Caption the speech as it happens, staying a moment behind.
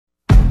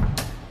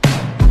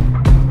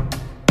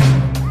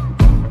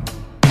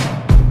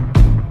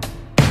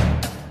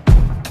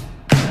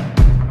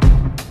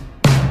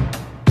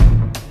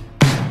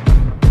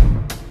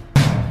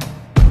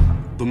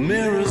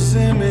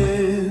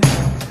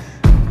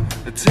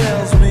It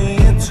tells me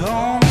it's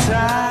home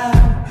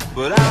time,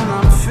 but I'm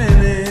not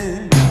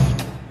finished,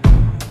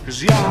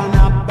 'cause you're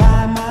not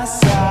by my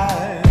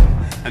side.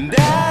 And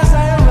as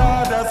I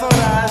arrived, I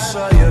thought I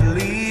saw you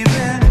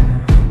leaving,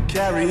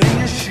 carrying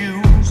your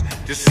shoes.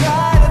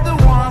 Decided that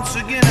once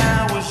again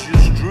I was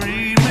just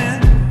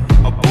dreaming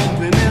of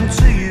bumping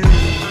into you.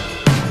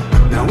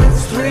 Now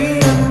it's 3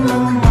 in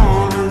the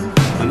morning,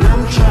 and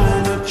I'm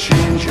trying to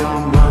change your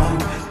mind.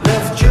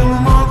 Left you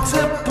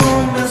multiple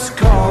missed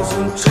calls,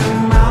 and to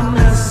my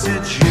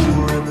message you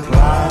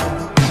replied.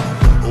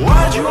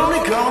 Why'd you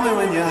only call me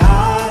when you're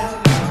high?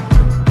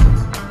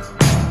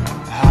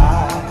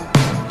 High.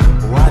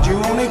 Why'd you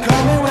only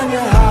call me when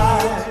you're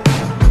high?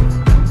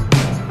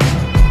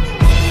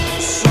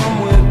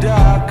 Somewhere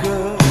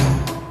darker,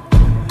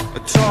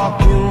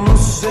 talking the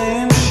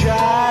same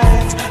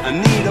shite. I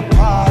need a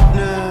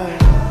partner.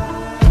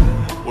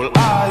 Well,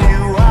 are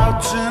you out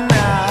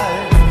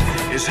tonight?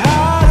 It's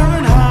harder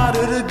and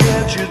harder to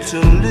get you to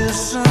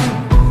listen.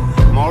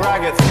 More I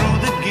get through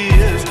the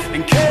gears,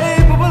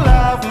 incapable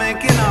of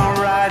making all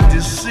right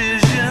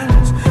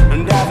decisions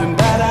and having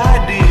bad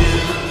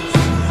ideas.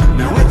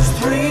 Now it's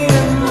 3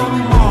 in the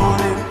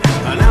morning,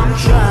 and I'm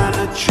trying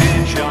to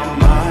change your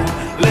mind.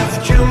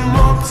 Left you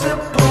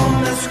multiple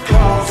missed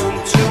calls, and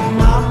to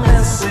my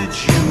message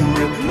you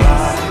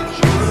replied.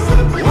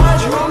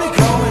 Why'd you only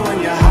call me when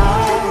you're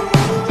high?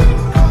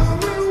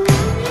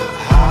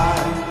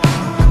 High.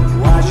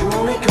 Why'd you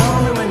only call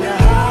me when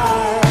you're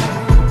high?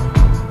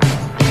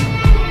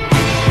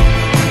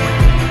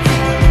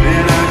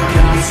 And I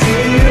can't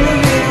see you,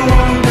 you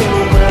wonder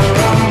where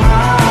am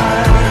I?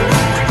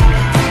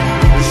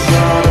 It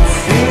sort of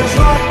feels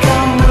like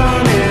I'm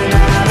running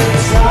out of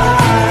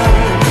time.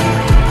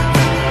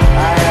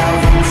 I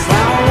haven't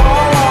found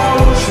what I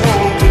was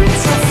hoping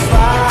to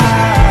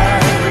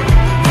find.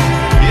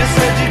 You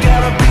said you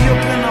gotta be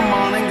up in the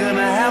morning,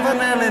 gonna have an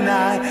early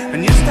night, and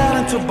you're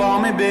starting to bore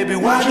me, baby.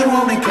 Why'd you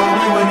only call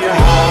me when you're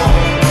high?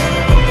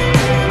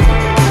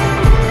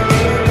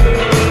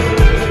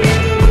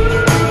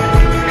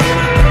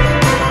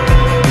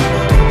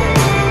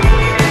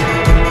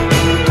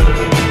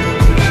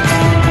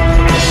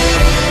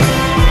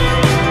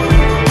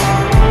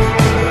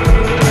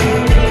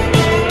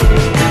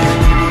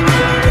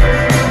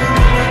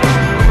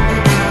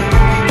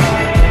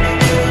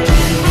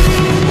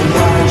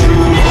 Why'd you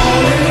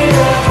only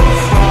ever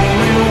phone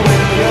me when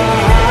you're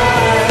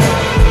high?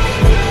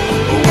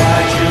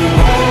 Why'd you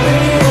only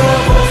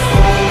ever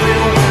phone me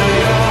when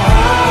you're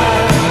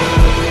high?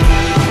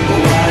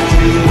 Why'd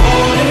you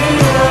only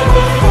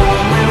ever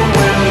phone me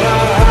when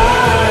you're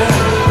high?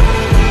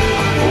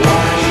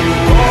 Why'd you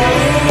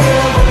only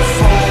ever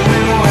phone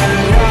me when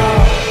you're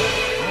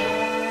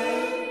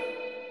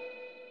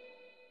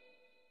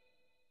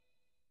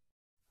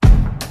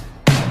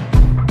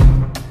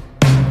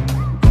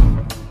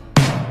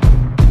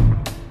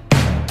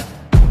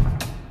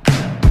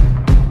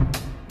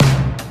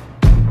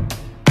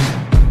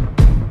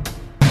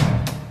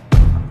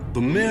The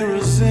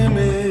mirror's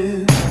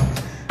image,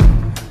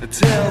 it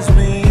tells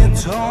me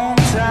it's home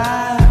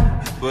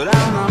time, but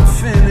I'm not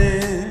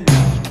finished,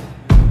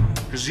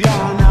 'cause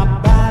you're not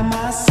by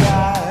my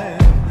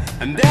side.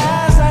 And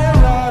as I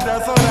arrived, I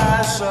thought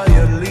I saw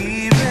you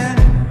leaving,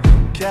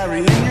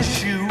 carrying your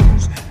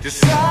shoes.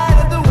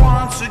 Decided that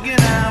once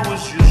again I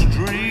was just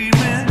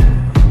dreaming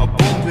of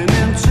bumping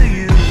into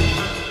you.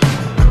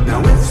 Now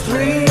it's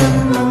 3 in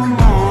the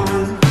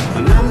morning,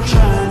 and I'm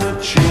trying to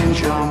change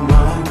your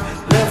mind.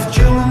 Left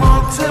you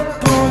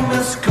multiple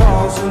missed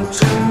calls, and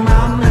to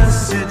my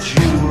message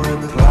you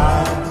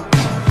replied.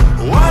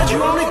 Why'd you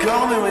only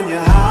call me when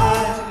you're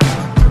high?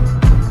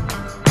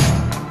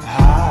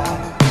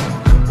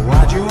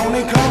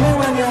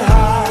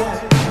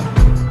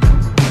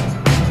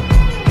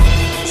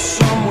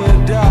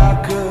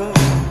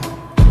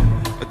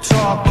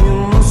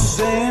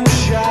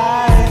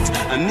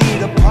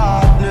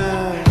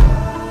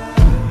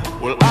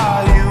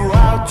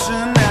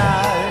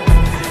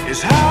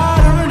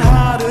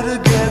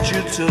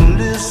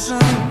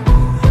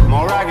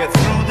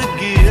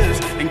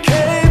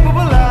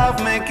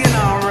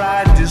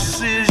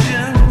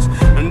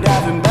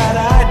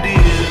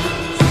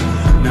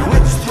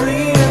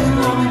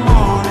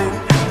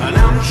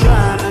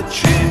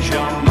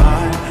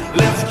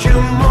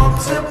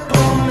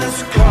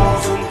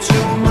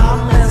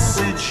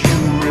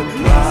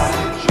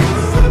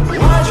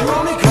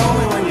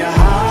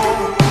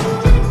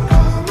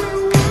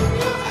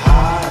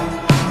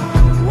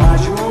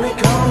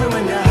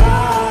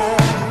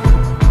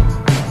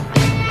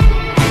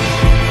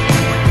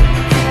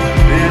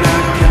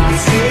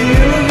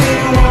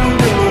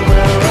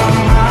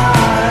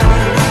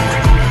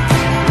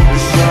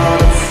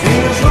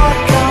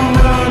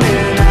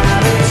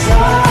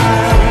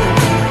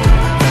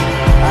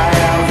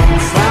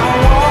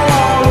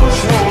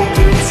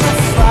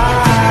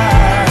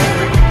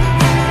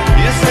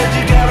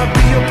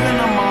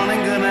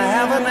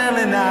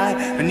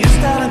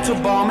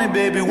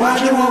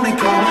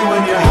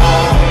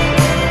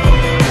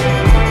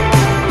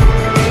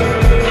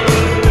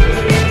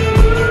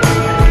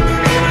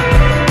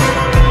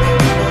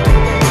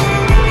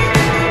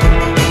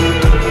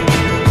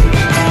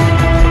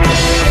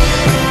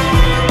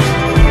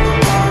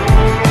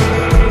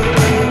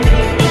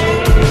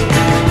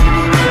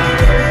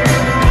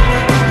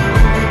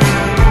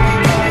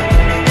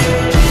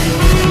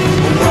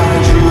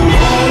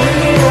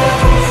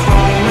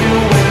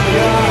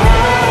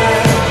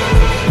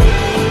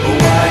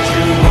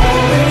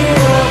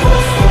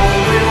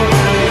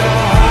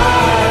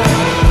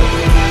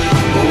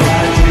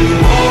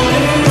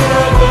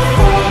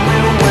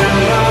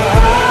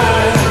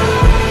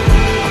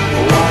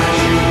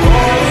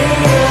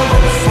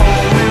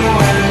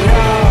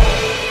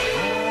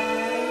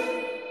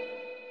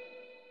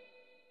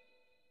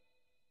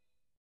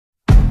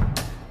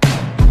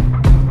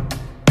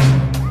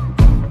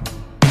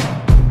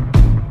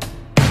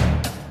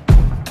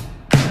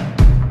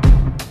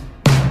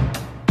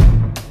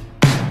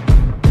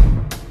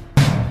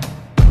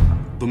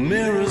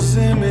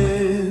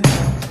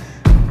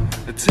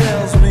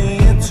 tells me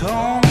it's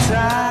home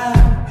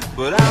time,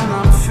 but I'm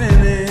not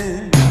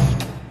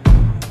finished,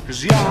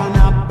 'cause you're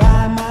not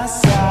by my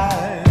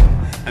side.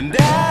 And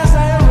as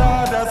I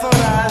arrived, I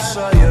thought I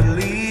saw you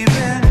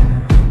leaving,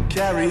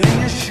 carrying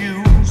your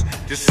shoes.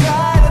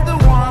 Decided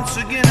that once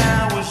again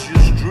I was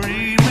just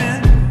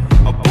dreaming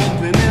of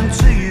bumping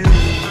into you.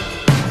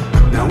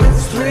 Now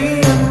it's 3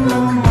 in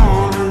the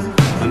morning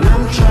and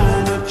I'm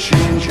trying to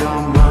change your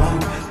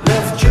mind.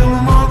 Left you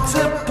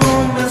multiple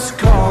missed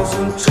calls,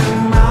 and to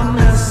my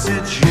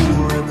message you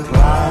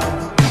replied.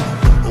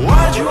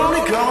 Why'd you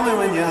only call me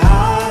when you're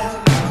high?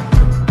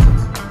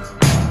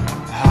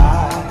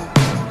 High.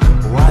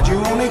 Why'd you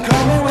only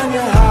call me when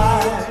you're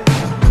high?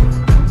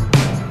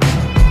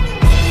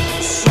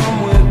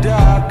 Somewhere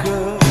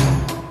darker,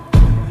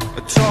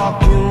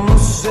 talking the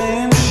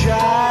same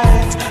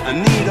shite. I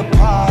need a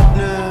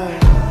partner.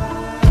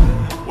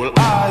 Well,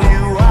 are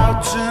you out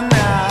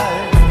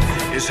tonight?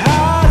 It's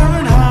harder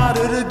and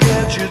harder to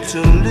get you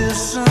to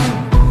listen.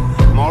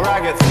 More I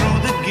get through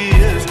the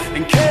gears,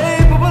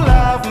 incapable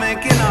of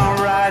making all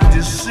right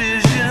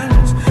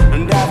decisions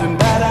and having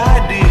bad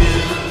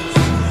ideas.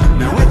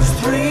 Now it's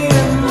 3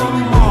 in the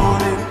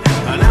morning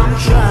and I'm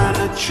trying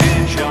to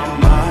change your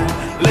mind.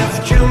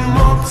 Left you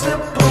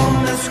multiple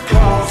missed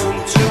calls,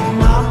 and to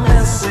my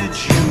message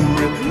you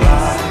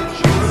replied.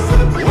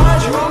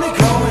 Why'd you only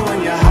call me when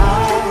you're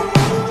high?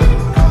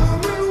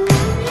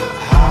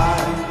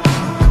 High.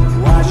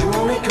 Why'd you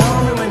only call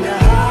me when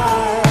you're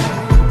high?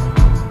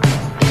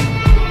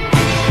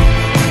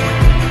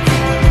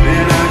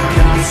 And I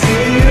can't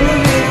see you,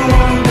 you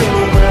wonder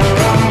where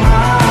I'm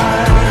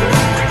at.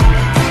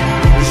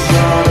 It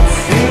sort of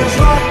feels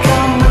like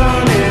I'm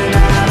running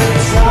out of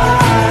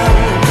time.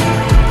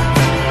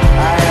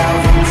 I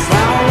haven't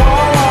found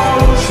what I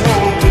was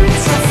hoping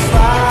to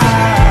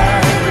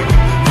find.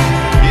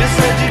 You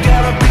said you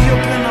gotta be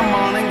up in the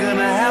morning,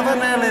 gonna have an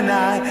early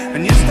night, and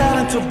you're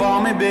starting to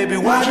bore me, baby.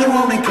 Why'd you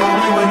only call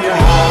me when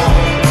you're high?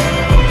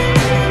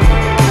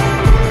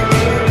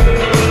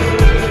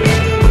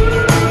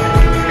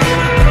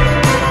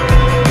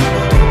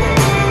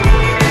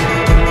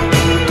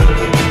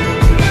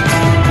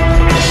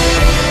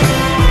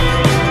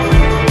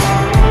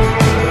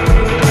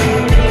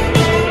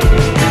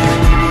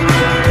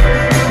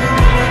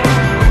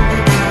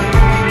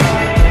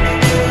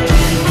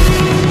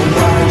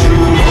 Why'd you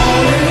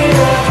only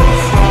ever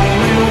phone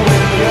me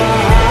when you're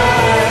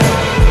high?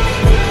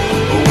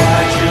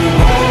 Why'd you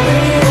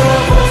only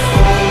ever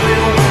phone me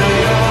when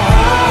you're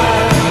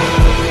high?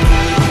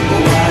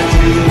 Why'd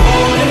you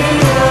only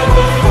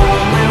ever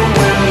phone me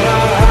when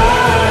you're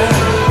high?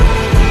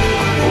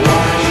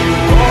 Why'd you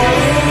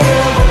only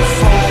ever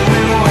phone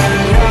me when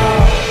you're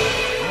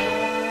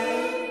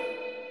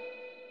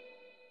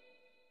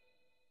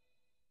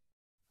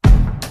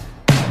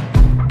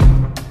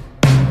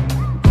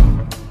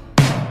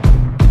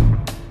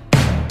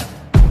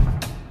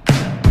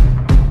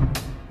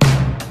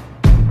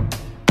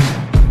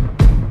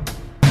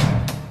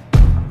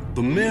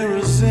The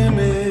mirror's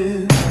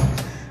image,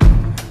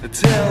 it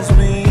tells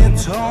me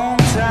it's home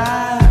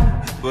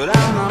time, but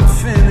I'm not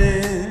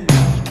finished,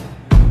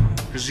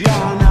 'cause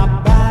you're not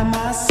by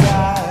my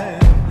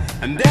side.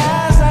 And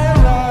as I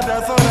arrived, I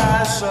thought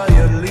I saw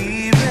you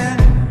leaving,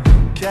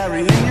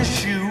 carrying your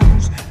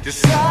shoes.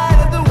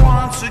 Decided that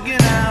once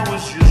again I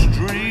was just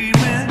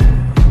dreaming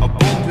of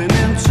bumping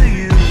into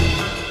you.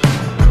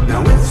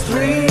 Now it's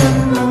 3 in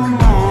the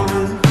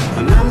morning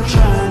and I'm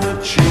trying to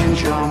change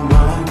your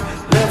mind.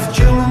 Left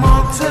you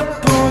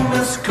multiple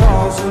missed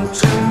calls, and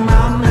to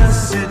my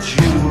message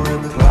you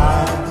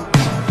replied.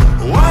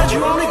 Why'd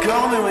you only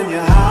call me when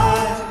you're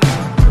high?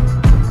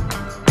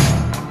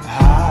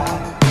 High.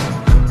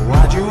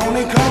 Why'd you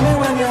only call me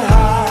when you're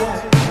high?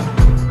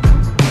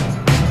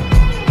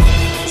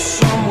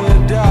 Somewhere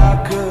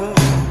darker,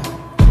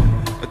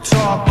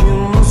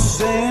 talking the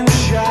same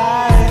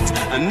shite.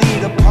 I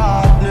need a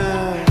partner.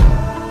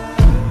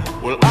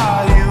 Well,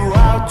 are you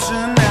out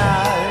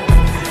tonight?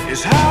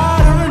 It's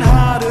harder and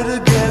harder to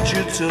get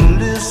you to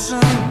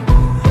listen.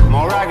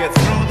 More I get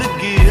through the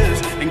gears,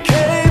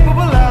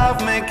 incapable of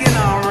making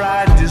all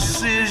right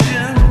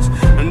decisions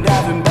and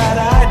having bad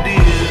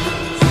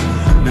ideas.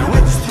 Now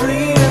it's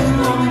 3 in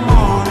the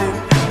morning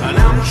and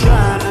I'm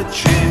trying to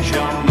change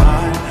your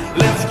mind.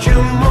 Left you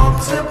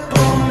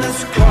multiple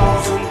missed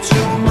calls, and to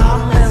my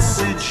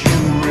message you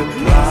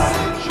replied.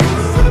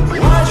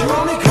 Why'd you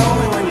only call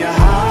me when you're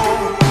high?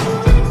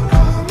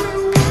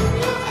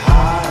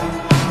 High.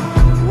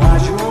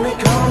 Why'd you only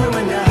call me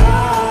when you're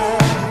high?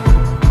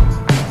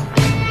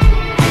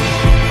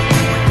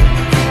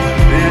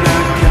 And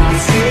I can't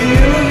see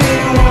you, you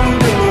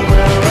wonder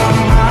where I'm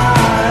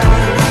at.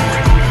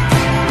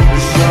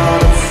 It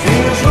sort of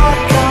feels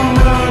like I'm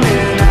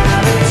running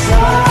out of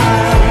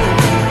time.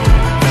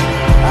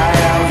 I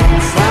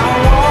haven't found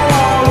what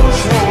I was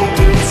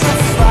hoping to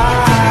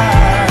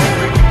find.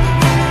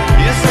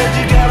 You said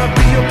you gotta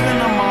be up in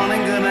the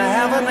morning, gonna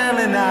have an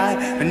early night,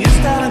 and you're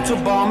starting to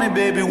bore me,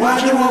 baby.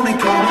 Why'd you only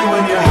call me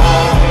when you're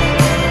high?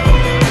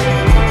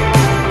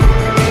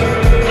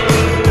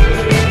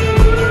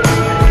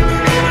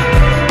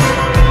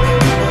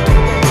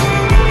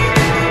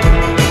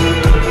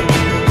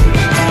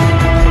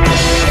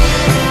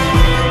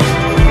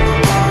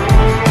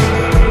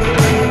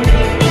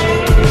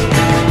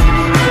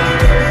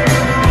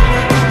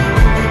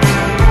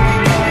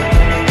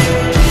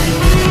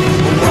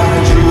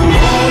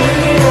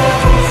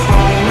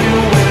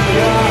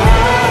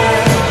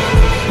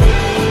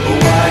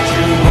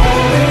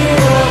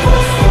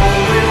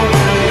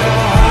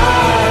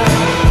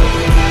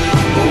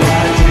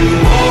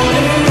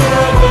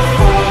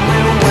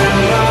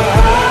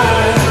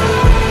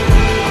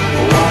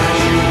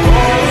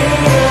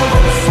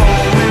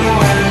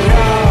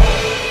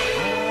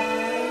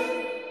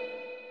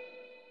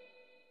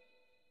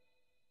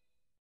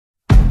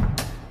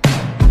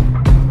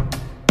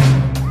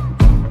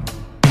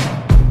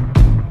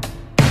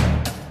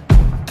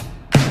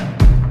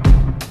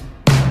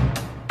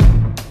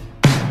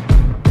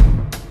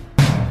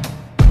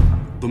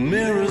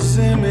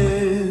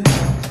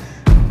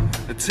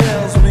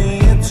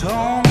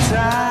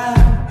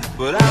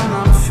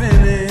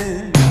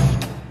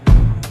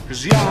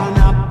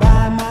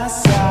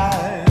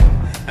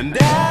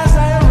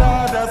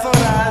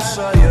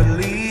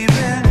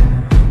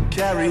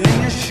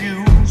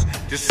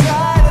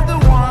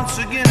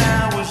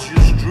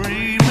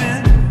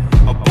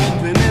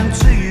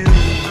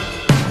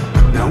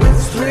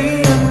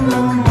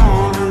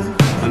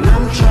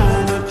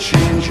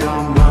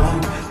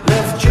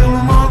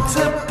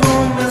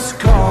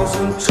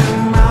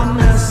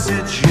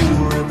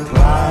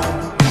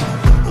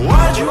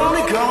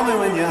 me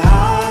when you're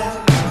high?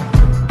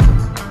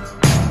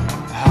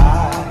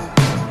 High.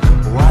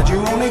 Why'd you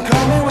only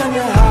call me when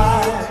you're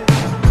high?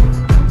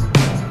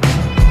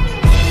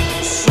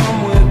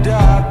 Somewhere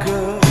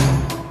darker,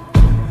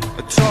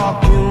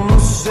 talking the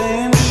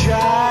same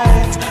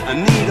shite. I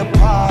need a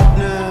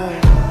partner.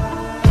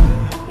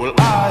 Well,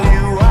 are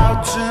you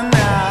out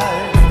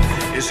tonight?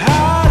 It's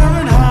harder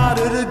and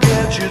harder to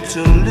get you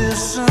to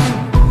listen.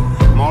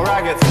 More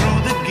I get through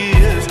the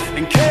gears,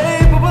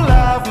 incapable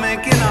of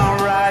making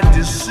alright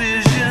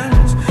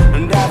decisions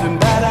and having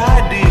bad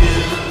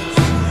ideas.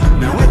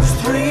 Now it's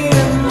 3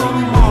 in the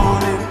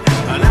morning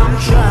and I'm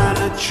trying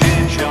to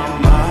change your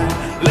mind.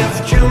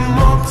 Left you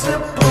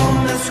multiple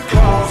missed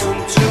calls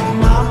until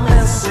my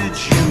message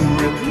you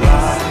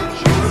replied.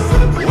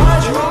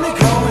 Why'd you only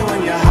call me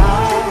when you're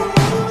high?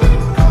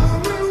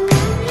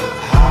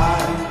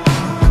 High.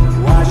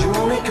 Why'd you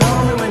only call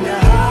me when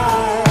you're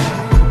high?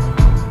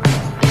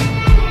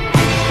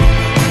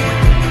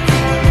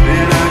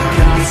 And I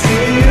can't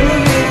see you,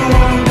 you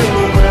wonder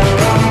where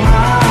I'm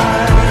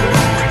at.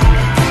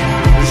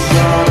 It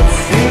sort of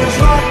feels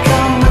like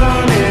I'm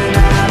running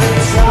out of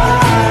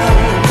time.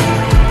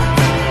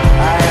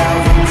 I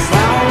haven't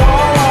found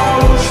what I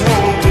was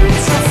hoping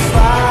to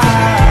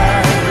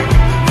find.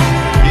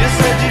 You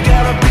said you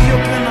gotta be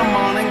up in the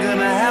morning,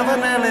 gonna have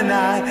an early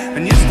night,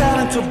 and you're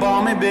starting to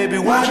bore me, baby.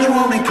 Why'd you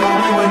only call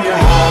me when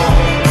you're high?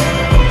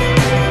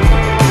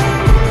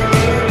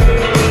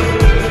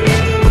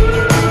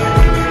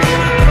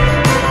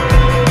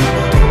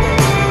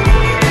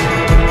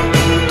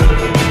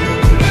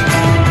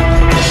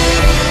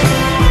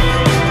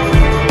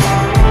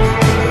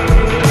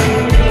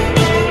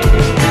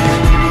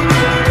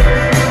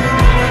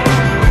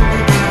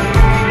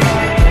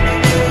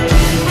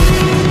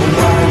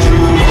 Why'd you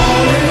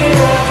only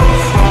ever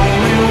phone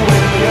me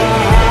when you're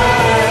high?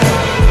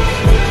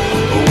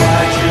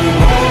 Why'd you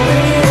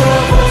only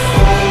ever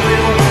phone me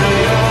when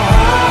you're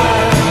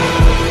high?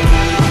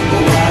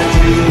 Why'd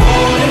you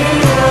only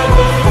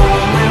ever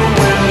phone me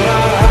when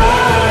you're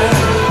high?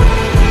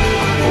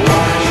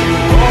 Why'd you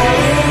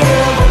only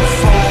ever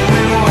phone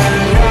me when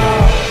you're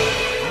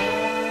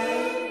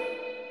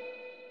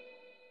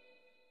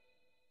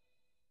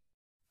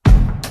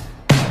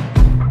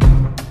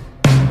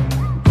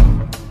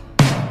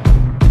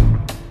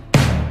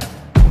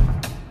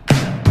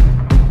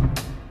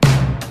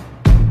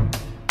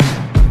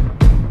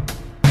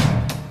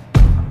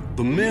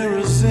The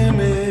mirror's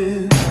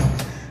image,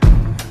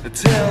 it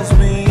tells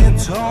me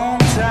it's home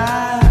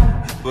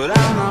time, but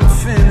I'm not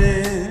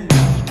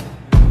finished,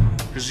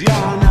 'cause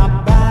you're not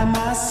by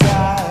my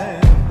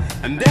side.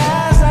 And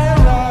as I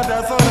arrived,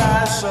 I thought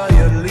I saw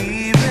you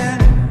leaving,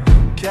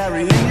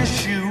 carrying your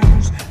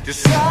shoes.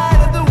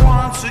 Decided that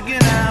once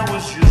again I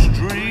was just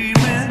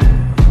dreaming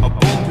of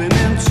bumping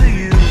into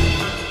you.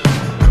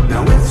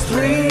 Now it's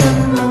 3 in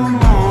the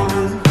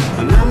morning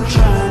and I'm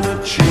trying to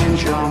change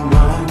your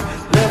mind.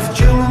 Left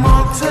you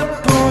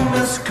multiple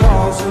missed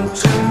calls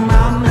until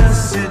my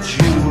message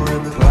you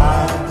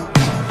replied.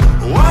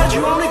 Why'd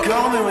you only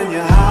call me when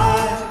you're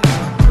high?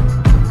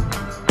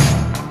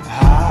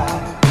 High.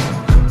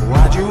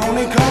 Why'd you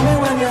only call me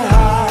when you're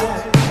high?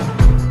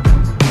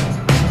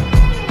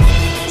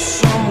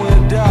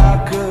 Somewhere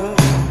darker,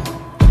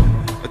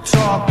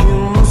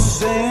 talking the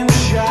same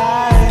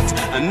shite.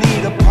 I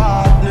need a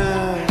partner.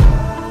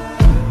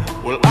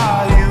 Well,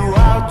 are you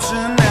out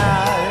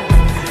tonight?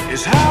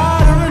 It's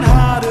harder and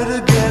harder to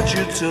get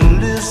you to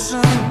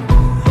listen.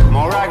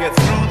 More I get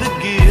through the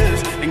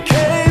gears,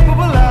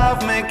 incapable of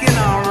making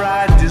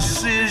alright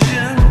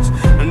decisions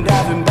and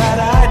having bad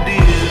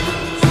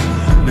ideas.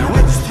 Now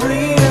it's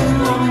 3 in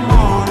the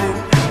morning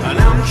and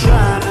I'm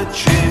trying to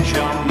change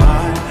your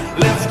mind.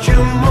 Left you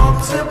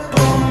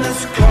multiple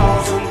missed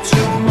calls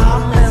until my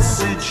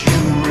message you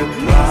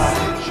replied.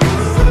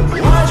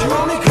 Why'd you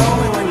only call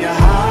me when you're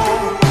high?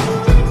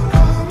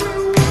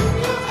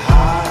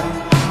 High.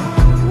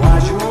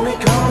 Why'd you only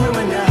call me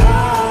when you're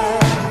high?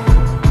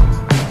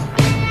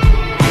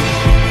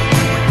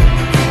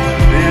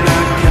 And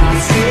I can't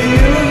see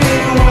you, you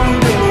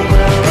wonder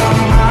where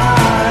I'm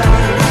at.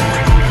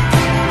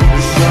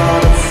 It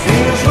sort of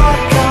feels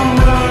like I'm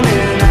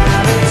running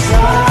out of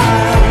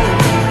time.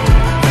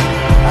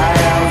 I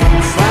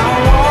haven't found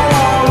what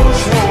I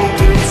was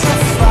hoping to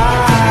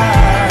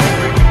find.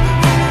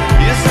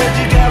 You said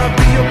you gotta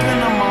be up in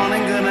the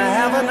morning, gonna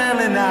have an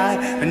early night,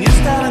 and you're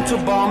starting to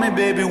bore me,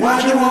 baby.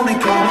 Why'd you only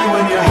call me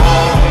when you're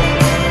high?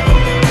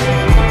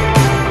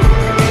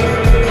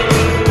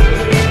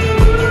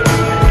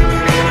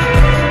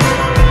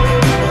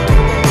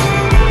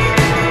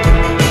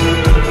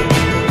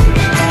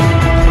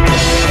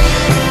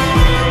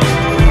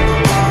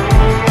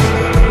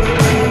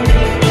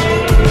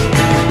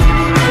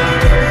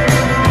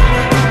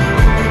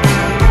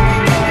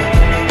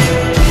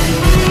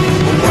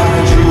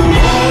 Why'd you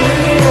only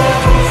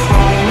ever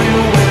phone me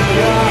when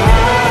you're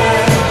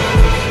high?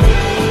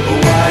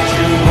 Why'd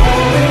you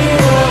only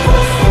ever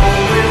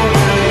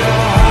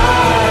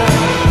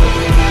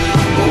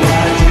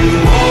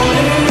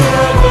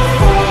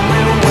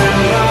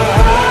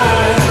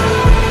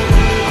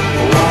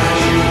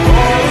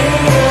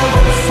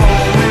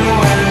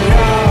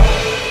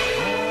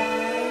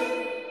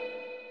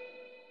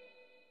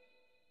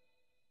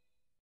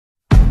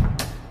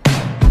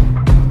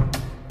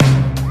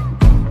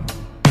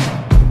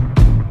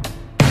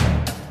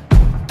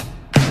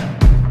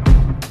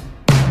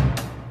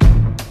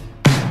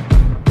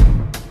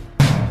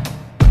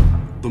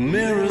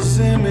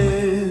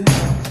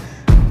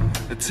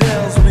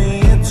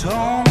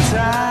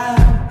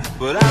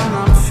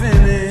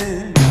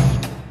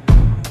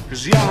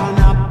 'cause you're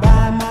not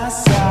by my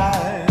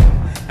side.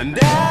 And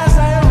as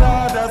I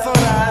arrived, I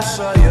thought I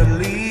saw you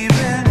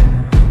leaving,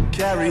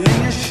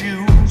 carrying your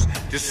shoes.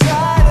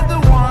 Decided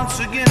that once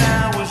again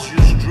I was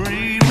just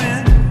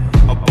dreaming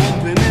of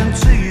bumping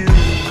into you.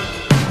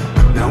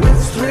 Now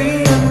it's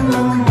 3 in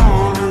the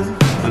morning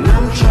and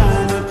I'm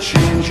trying to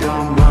change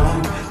your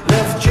mind.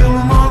 Left you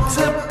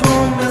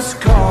multiple missed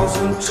calls,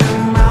 and to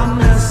my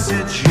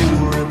message you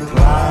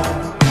replied.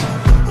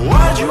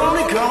 Why'd you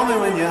only call me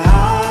when you're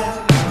high?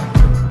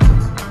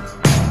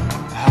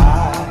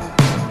 High.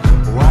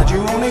 Why'd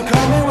you only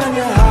call me when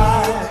you're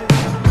high?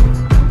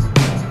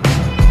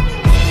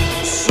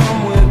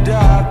 Somewhere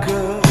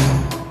darker,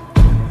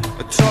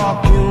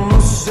 talking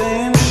the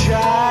same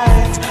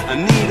shite. I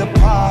need a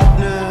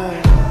partner.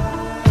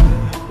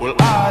 Well,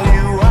 are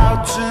you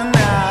out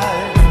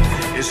tonight?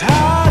 It's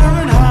harder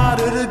and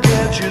harder to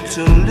get you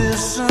to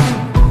listen.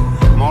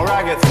 More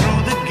I get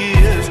through the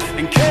gears,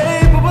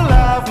 incapable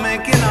of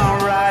making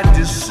alright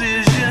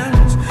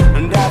decisions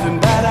and having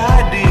bad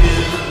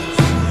ideas.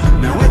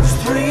 Now it's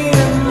 3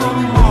 in the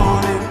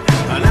morning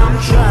and I'm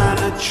trying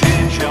to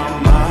change your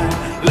mind.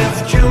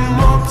 Left you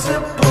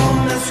multiple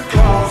missed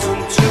calls,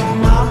 and to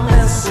my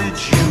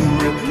message you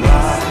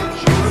replied.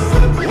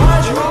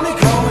 Why'd you only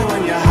call me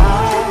when you're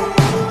high?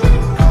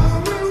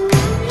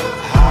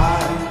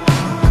 High.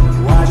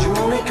 Why'd you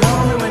only call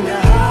me when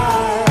you're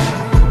high?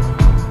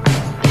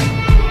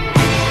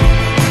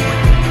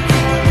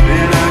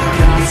 And I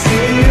can't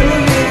see you,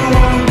 you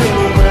wonder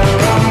where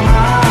am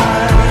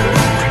I?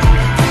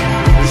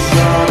 It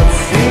sort of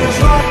feels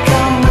like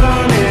I'm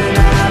running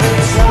out of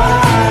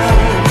time.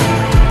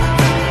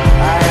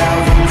 I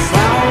haven't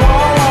found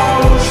what I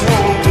was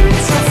hoping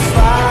to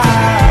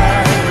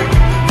find.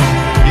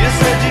 You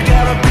said you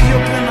gotta be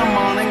up in the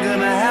morning,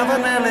 gonna have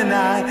an early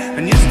night,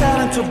 and you're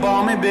starting to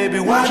bore me, baby.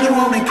 Why'd you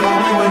only call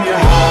me when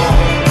you're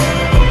high?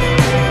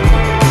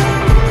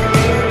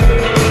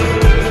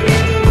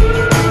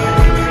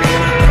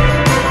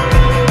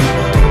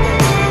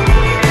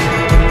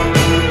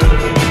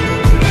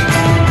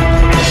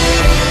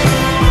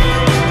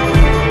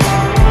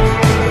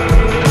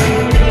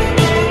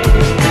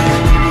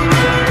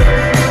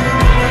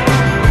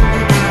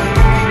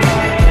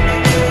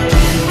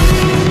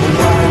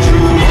 Why'd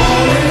you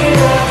only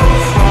ever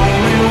phone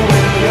me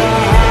when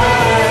you're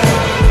high?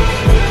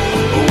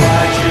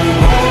 Why'd you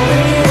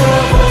only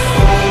ever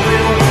phone me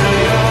when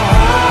you're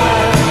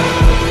high?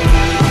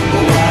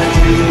 Why'd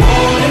you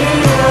only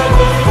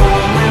ever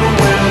phone me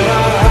when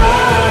you're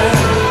high?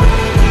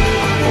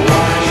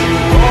 Why'd you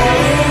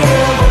only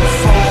ever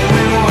phone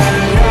me when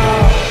you're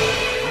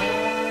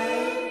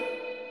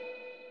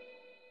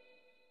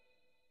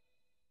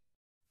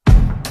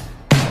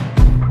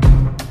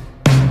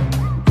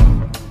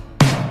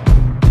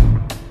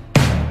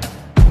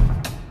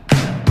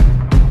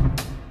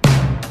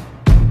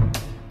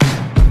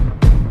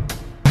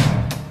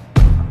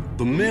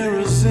The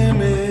mirror's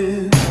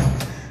image,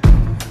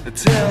 it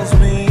tells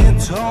me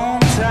it's home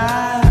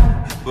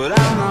time, but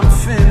I'm not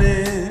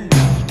finished,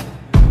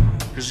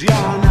 'cause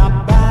you're not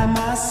by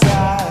my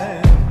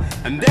side.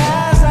 And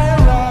as I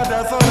arrived,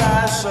 I thought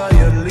I saw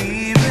you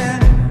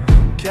leaving,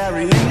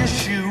 carrying your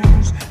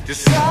shoes.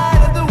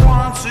 Decided that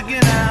once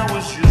again I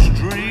was just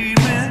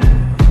dreaming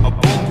of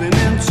bumping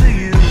into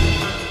you.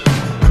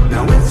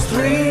 Now it's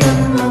 3 in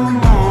the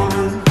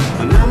morning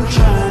and I'm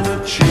trying to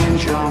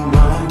change your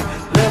mind.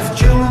 Left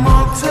you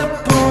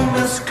multiple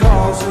missed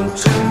calls, and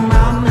to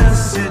my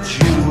message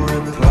you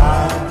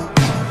replied.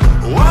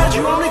 Why'd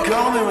you only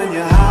call me when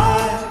you're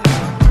high?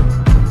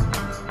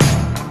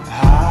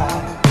 High.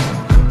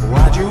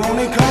 Why'd you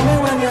only call me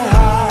when you're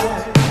high?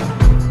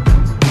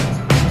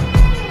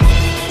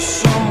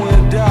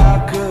 Somewhere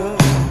darker,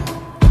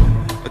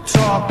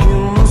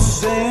 talking the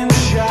same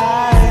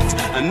shite.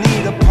 I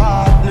need a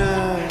partner.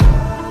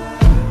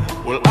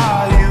 Well,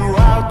 are you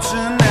out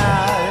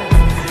tonight?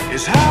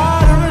 It's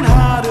harder and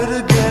harder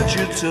to get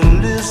you to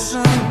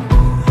listen.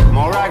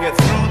 More I get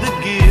through the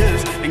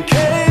gears,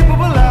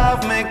 incapable of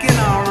making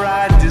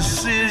alright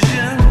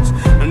decisions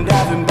and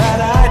having bad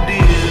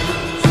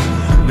ideas.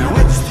 Now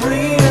it's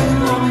 3 in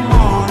the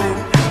morning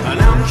and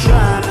I'm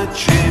trying to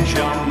change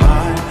your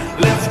mind.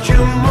 Left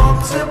you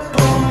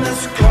multiple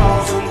missed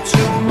calls, and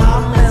to my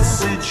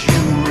message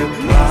you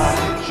replied.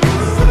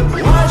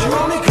 Why'd you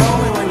only call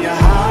me when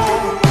you're high?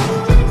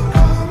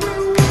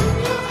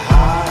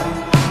 High.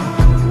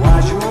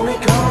 Why'd you only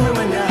call me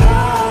when you're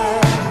high?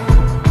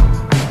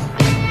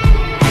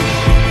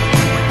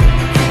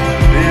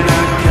 And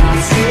I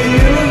can't see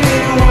you,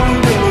 you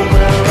wonder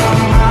where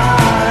am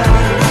I?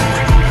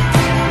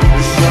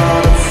 It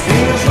sort of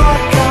feels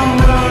like I'm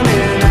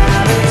running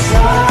out of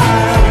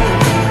time.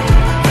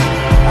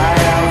 I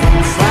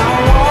haven't found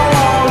what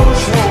I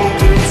was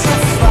hoping to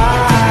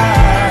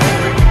find.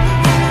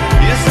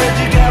 You said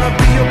you gotta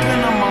be up in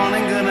the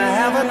morning, gonna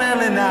have an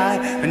early night,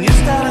 and you're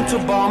starting to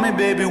bore me,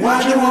 baby.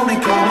 Why'd you only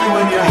call me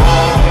when you're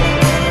high?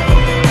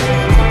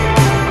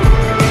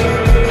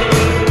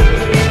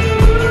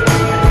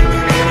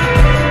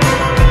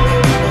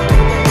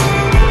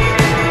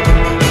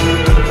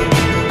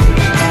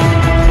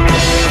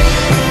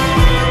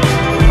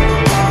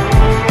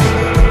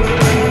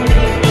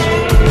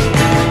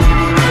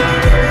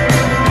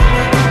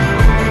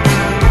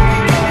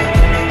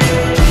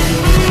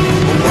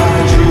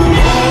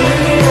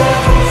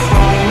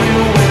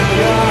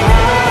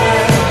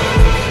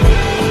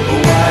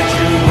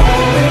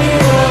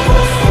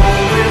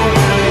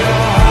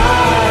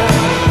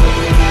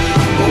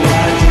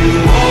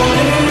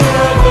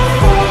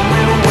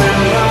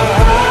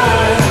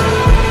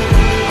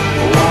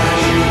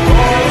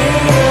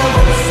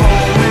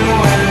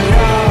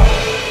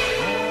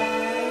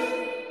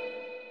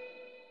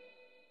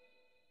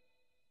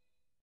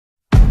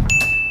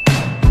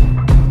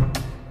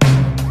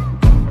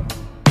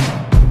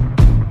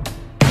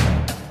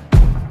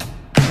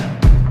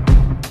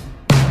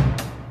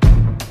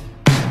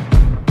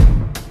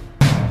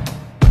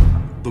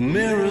 The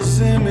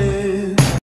mirror's image